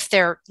if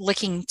they're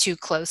looking too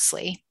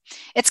closely.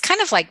 It's kind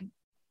of like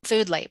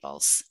food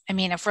labels. I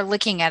mean, if we're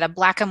looking at a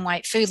black and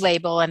white food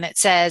label and it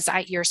says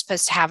you're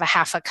supposed to have a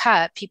half a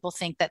cup, people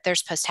think that they're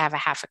supposed to have a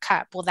half a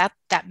cup. Well,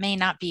 that may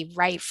not be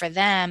right for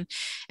them.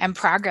 And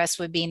progress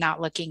would be not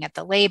looking at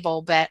the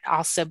label, but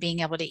also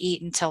being able to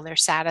eat until they're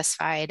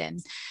satisfied.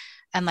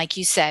 And like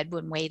you said,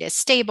 when weight is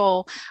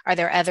stable, are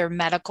there other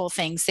medical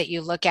things that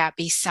you look at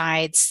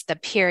besides the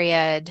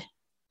period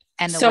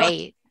and the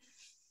weight?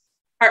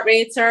 Heart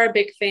rates are a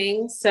big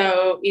thing.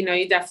 So, you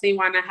definitely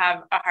want to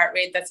have a heart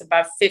rate that's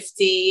above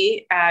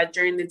 50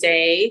 during the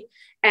day.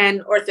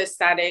 and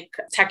orthostatic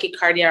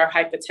tachycardia or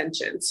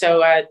hypotension.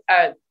 So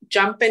a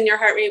jump in your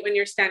heart rate when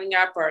you're standing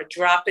up or a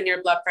drop in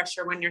your blood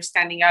pressure when you're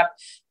standing up,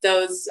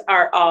 those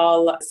are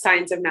all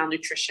signs of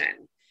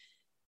malnutrition.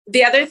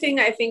 The other thing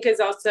I think is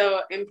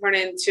also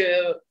important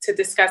to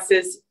discuss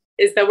is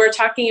that we're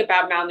talking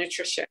about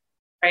malnutrition,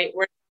 right?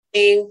 We're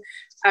talking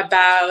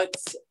about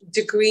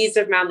degrees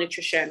of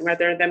malnutrition,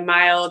 whether they're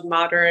mild,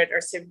 moderate,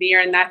 or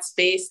severe, and that's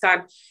based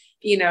on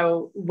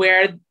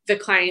where the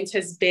client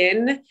has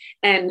been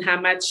and how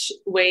much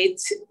weight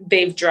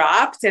they've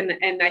dropped. And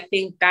I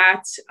think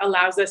that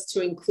allows us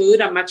to include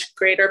a much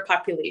greater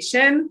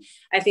population.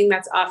 I think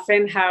that's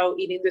often how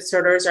eating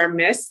disorders are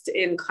missed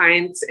in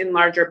clients in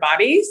larger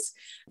bodies,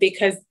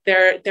 because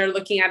they're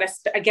looking at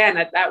us again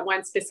at that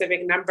one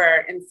specific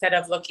number instead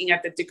of looking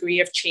at the degree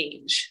of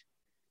change.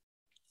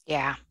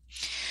 Yeah.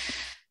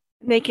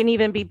 They can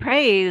even be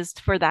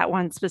praised for that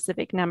one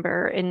specific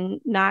number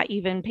and not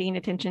even paying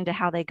attention to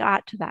how they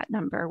got to that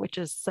number, which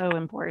is so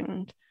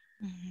important.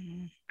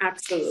 Mm-hmm.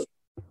 Absolutely.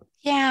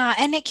 Yeah.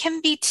 And it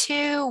can be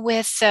too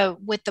with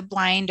the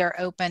blind or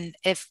open,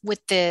 if with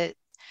the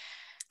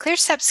clear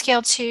step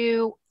scale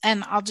too.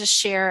 And I'll just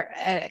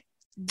share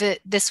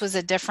this was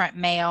a different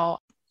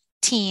male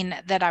teen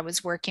that I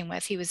was working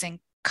with. He was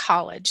in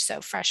college, so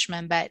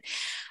freshman, but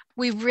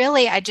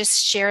I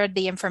just shared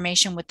the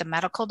information with the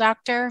medical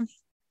doctor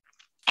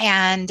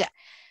and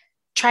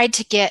tried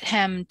to get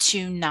him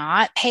to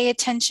not pay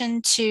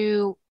attention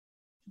to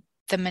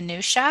the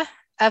minutia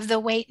of the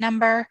weight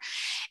number.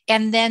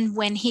 And then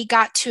when he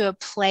got to a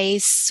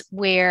place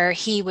where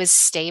he was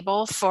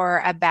stable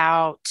for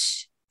about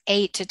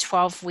 8 to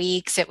 12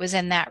 weeks, it was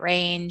in that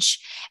range.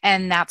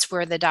 And that's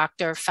where the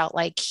doctor felt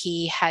like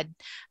he had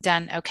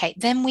done okay.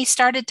 Then we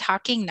started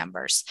talking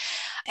numbers,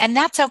 and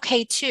that's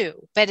okay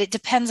too, but it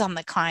depends on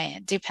the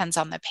client, depends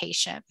on the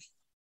patient.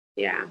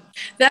 Yeah.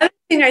 The other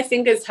thing I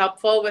think is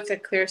helpful with a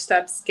clear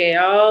step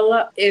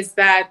scale is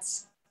that,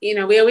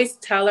 we always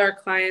tell our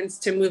clients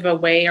to move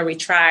away, or we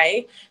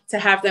try to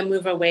have them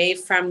move away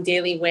from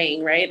daily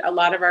weighing, right? A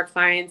lot of our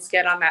clients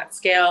get on that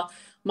scale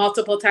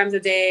multiple times a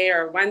day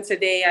or once a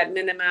day at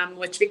minimum,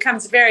 which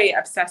becomes very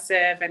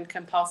obsessive and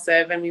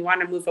compulsive, and we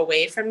want to move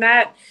away from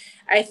that.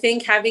 I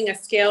think having a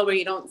scale where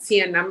you don't see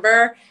a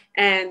number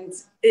and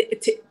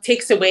it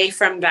takes away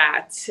from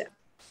that.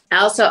 I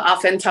also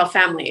often tell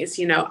families,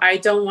 I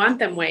don't want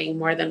them weighing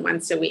more than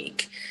once a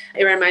week.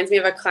 It reminds me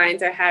of a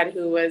client I had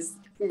who was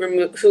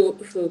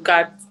who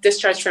got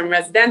discharged from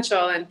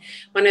residential. And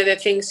one of the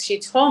things she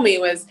told me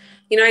was,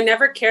 I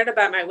never cared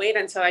about my weight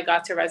until I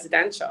got to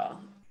residential.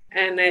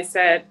 And I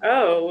said,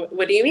 oh,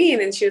 what do you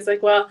mean? And she was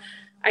like, well,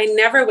 I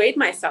never weighed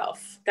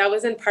myself. That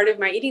wasn't part of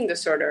my eating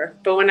disorder.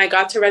 But when I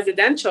got to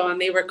residential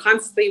and they were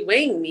constantly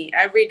weighing me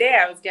every day,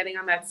 I was getting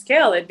on that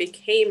scale. It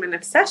became an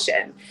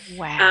obsession.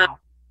 Wow.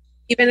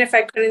 Even if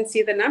I couldn't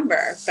see the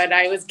number, but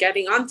I was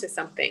getting onto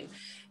something.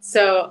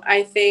 So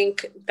I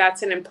think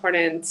that's an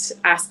important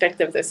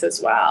aspect of this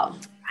as well.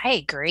 I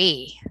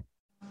agree.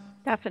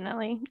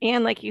 Definitely.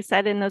 And like you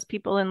said, in those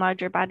people in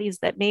larger bodies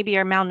that maybe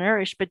are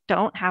malnourished, but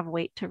don't have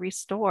weight to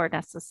restore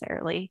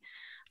necessarily.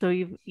 So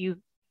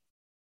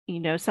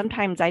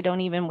sometimes I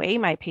don't even weigh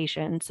my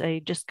patients. I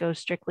just go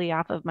strictly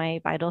off of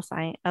my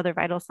other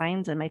vital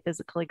signs and my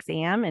physical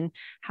exam and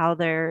how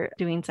they're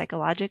doing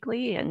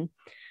psychologically. And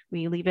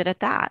we leave it at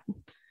that.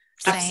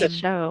 Same. To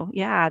show,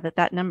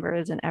 that number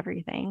isn't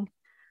everything.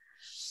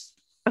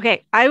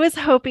 Okay, I was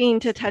hoping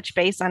to touch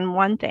base on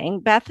one thing.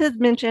 Beth has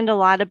mentioned a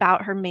lot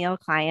about her male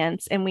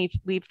clients, and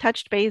we've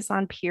touched base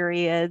on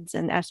periods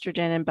and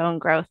estrogen and bone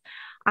growth.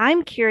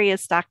 I'm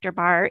curious, Dr.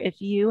 Bar, if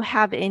you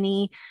have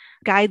any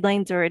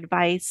guidelines or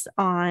advice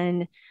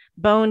on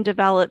bone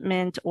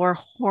development or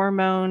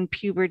hormone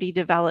puberty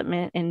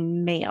development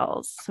in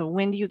males. So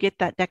when do you get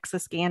that DEXA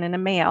scan in a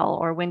male,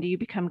 or when do you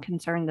become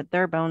concerned that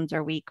their bones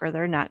are weak or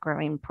they're not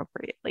growing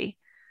appropriately?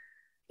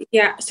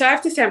 Yeah, so I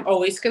have to say I'm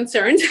always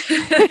concerned.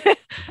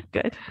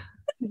 Good.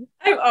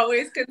 I'm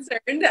always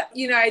concerned.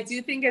 I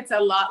do think it's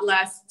a lot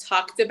less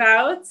talked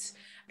about.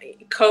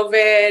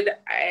 COVID,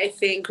 I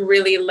think,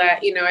 really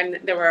and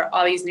there were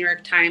all these New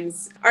York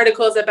Times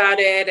articles about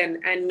it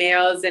and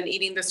males and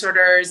eating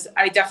disorders.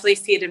 I definitely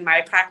see it in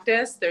my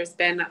practice. There's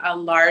been a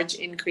large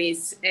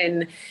increase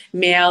in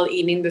male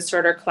eating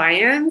disorder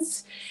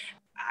clients.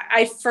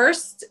 I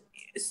first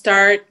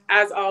start,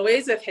 as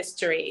always, with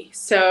history.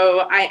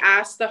 So I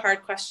ask the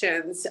hard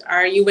questions.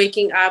 Are you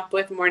waking up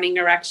with morning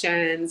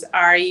erections?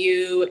 Are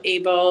you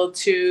able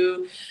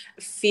to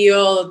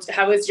feel,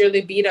 how is your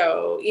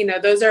libido?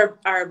 Those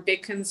are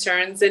big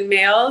concerns in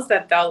males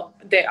that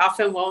they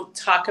often won't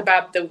talk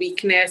about the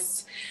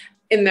weakness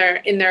in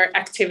their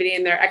activity,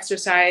 in their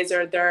exercise,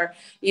 or they're,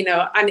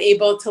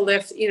 unable to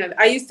lift,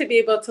 I used to be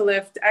able to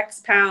lift X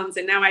pounds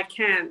and now I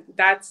can't.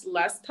 That's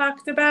less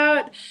talked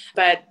about.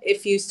 But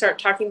if you start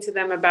talking to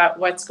them about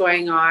what's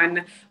going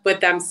on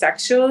with them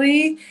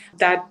sexually,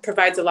 that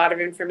provides a lot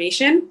of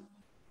information.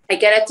 I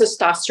get a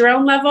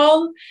testosterone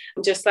level,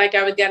 just like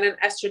I would get an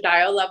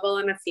estradiol level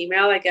in a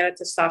female. I get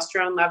a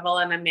testosterone level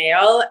in a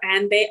male,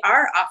 and they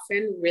are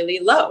often really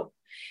low.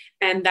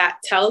 And that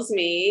tells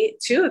me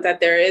too that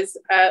there is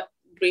a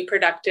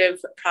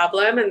reproductive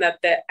problem, and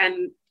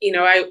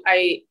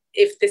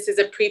if this is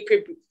a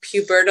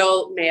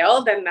pre-pubertal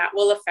male, then that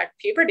will affect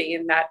puberty,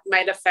 and that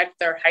might affect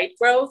their height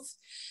growth,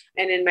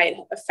 and it might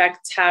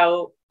affect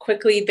how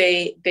quickly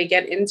they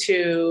get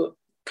into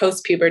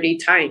post-puberty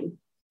time.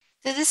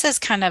 So this is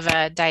kind of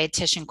a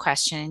dietitian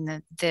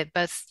question that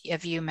both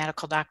of you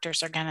medical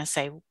doctors are going to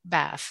say,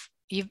 Beth,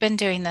 you've been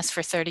doing this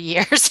for 30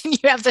 years and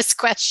you have this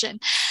question.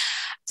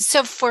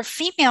 So for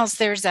females,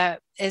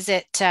 is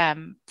it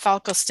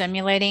follicle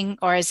stimulating,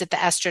 or is it the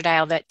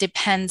estradiol that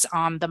depends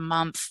on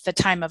the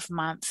time of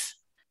month?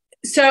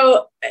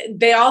 So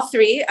they all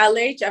three,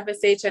 LH,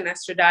 FSH, and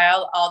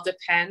estradiol, all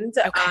depend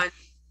on.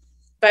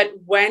 But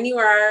when you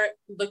are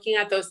looking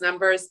at those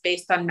numbers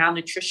based on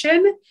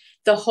malnutrition,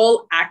 the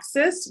whole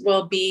axis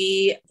will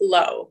be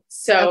low.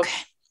 So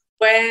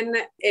when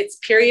it's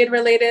period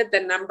related,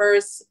 the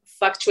numbers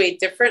fluctuate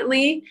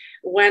differently.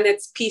 When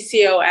it's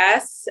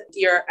PCOS,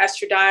 your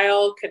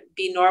estradiol could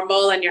be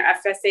normal and your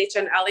FSH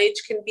and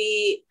LH can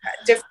be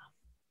different.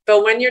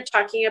 But when you're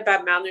talking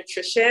about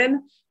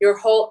malnutrition, your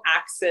whole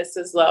axis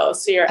is low.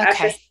 So your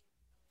FSH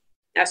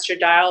and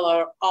estradiol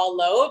are all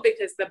low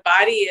because the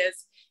body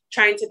is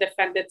trying to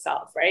defend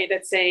itself, right?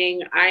 It's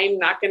saying, I'm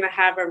not going to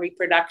have a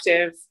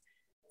reproductive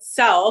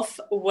self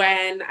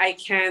when I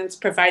can't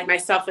provide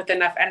myself with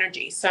enough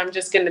energy. So I'm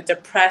just going to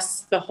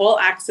depress the whole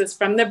axis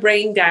from the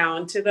brain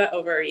down to the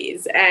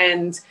ovaries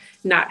and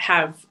not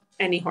have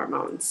any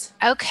hormones.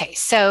 Okay.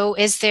 So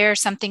is there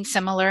something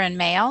similar in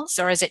males,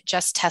 or is it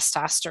just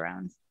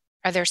testosterone?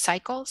 Are there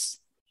cycles?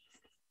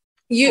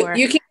 You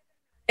can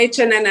H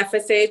and an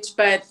FSH,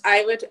 but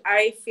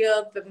I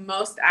feel the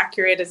most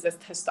accurate is this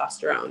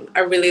testosterone,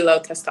 a really low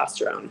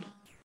testosterone.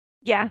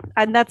 Yeah,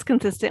 and that's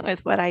consistent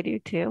with what I do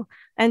too.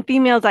 And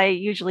females, I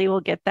usually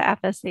will get the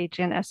FSH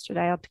and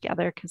estradiol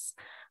together because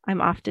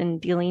I'm often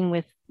dealing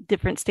with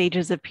different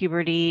stages of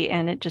puberty,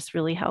 and it just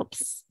really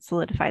helps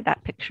solidify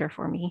that picture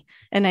for me.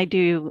 And I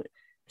do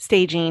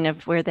staging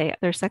of where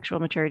their sexual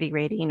maturity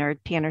rating, or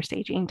Tanner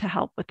staging, to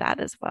help with that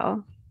as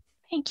well.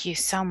 Thank you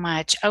so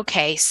much.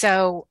 Okay,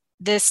 so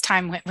this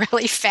time went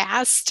really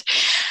fast.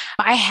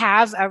 I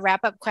have a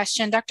wrap-up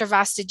question. Dr.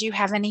 Voss, did you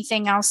have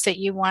anything else that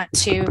you want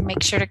to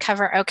make sure to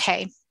cover?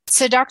 Okay.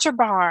 So Dr.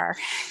 Bar,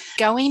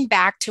 going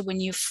back to when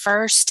you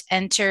first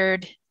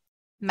entered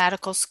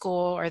medical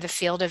school or the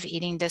field of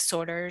eating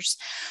disorders,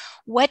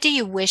 what do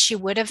you wish you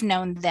would have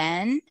known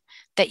then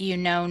that you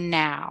know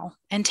now?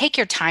 And take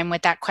your time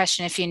with that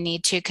question if you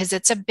need to, because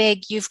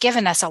you've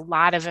given us a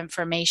lot of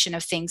information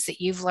of things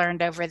that you've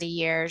learned over the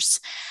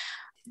years.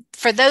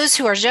 For those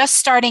who are just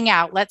starting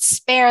out, let's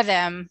spare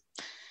them.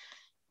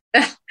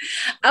 I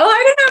don't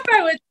know if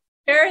I would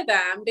spare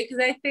them, because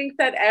I think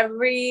that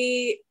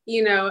every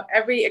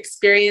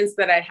experience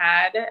that I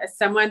had as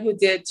someone who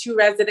did 2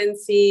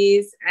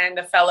 residencies and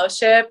a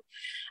fellowship,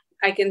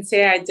 I can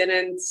say I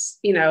didn't,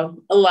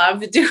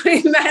 love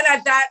doing that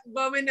at that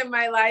moment in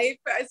my life,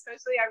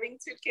 especially having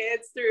 2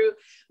 kids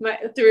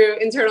through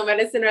internal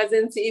medicine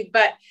residency.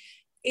 But,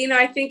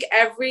 I think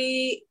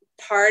every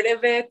part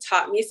of it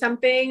taught me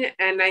something.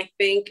 And I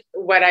think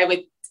what I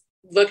would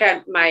look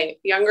at my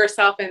younger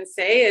self and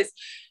say is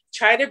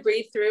try to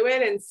breathe through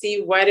it and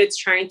see what it's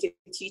trying to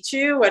teach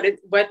you,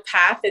 what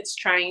path it's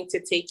trying to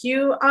take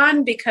you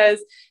on,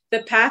 because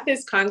the path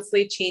is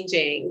constantly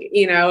changing.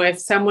 If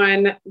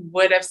someone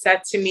would have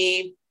said to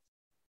me,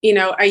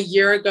 a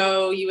year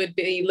ago, you would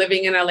be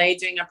living in LA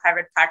doing a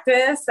private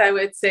practice, I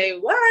would say,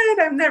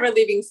 what? I'm never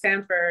leaving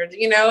Stanford,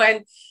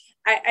 and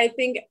I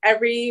think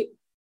every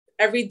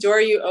door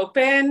you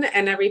open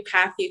and every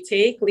path you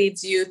take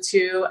leads you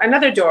to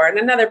another door and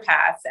another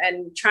path,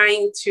 and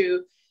trying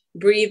to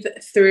breathe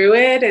through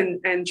it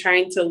and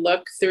trying to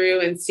look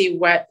through and see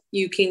what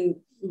you can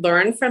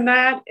learn from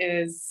that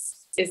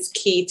is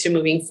key to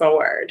moving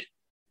forward.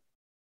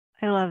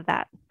 I love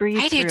that. Breathe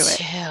through it. I do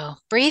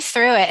too. Breathe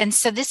through it. And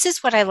so this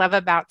is what I love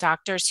about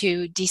doctors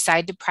who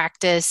decide to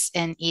practice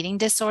in eating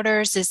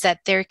disorders, is that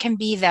there can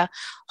be the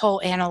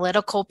whole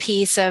analytical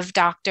piece of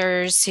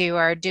doctors who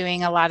are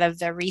doing a lot of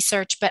the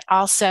research, but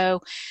also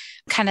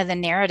kind of the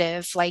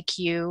narrative, like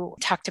you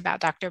talked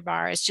about, Dr.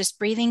 Bar, is just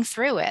breathing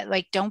through it.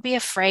 Like, don't be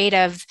afraid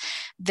of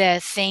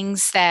the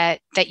things that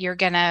you're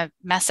going to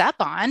mess up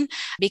on,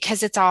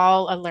 because it's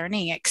all a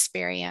learning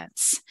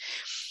experience.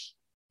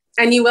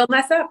 And you will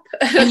mess up.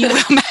 And you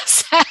will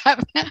mess up.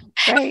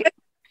 Right.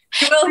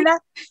 You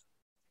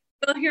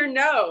will hear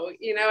no.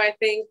 I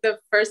think the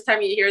first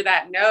time you hear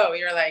that no,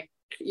 you're like,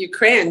 you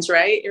cringe,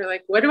 right? You're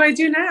like, what do I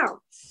do now?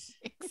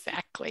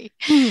 Exactly.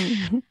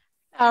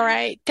 All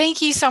right.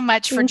 Thank you so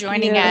much for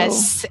joining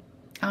us.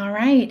 All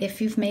right.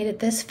 If you've made it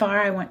this far,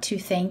 I want to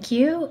thank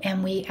you.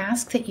 And we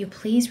ask that you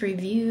please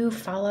review,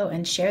 follow,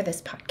 and share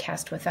this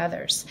podcast with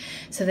others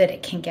so that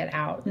it can get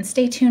out. And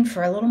stay tuned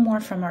for a little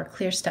more from our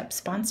ClearStep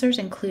sponsors,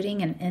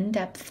 including an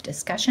in-depth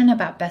discussion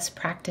about best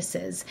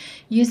practices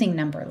using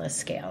numberless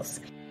scales.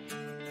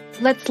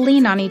 Let's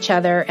lean on each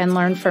other and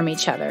learn from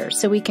each other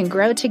so we can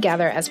grow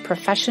together as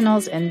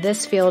professionals in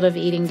this field of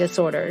eating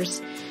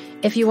disorders.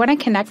 If you want to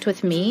connect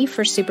with me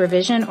for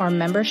supervision or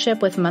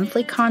membership with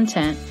monthly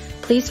content,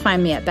 please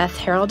find me at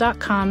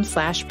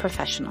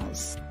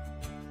bethharrell.com/professionals.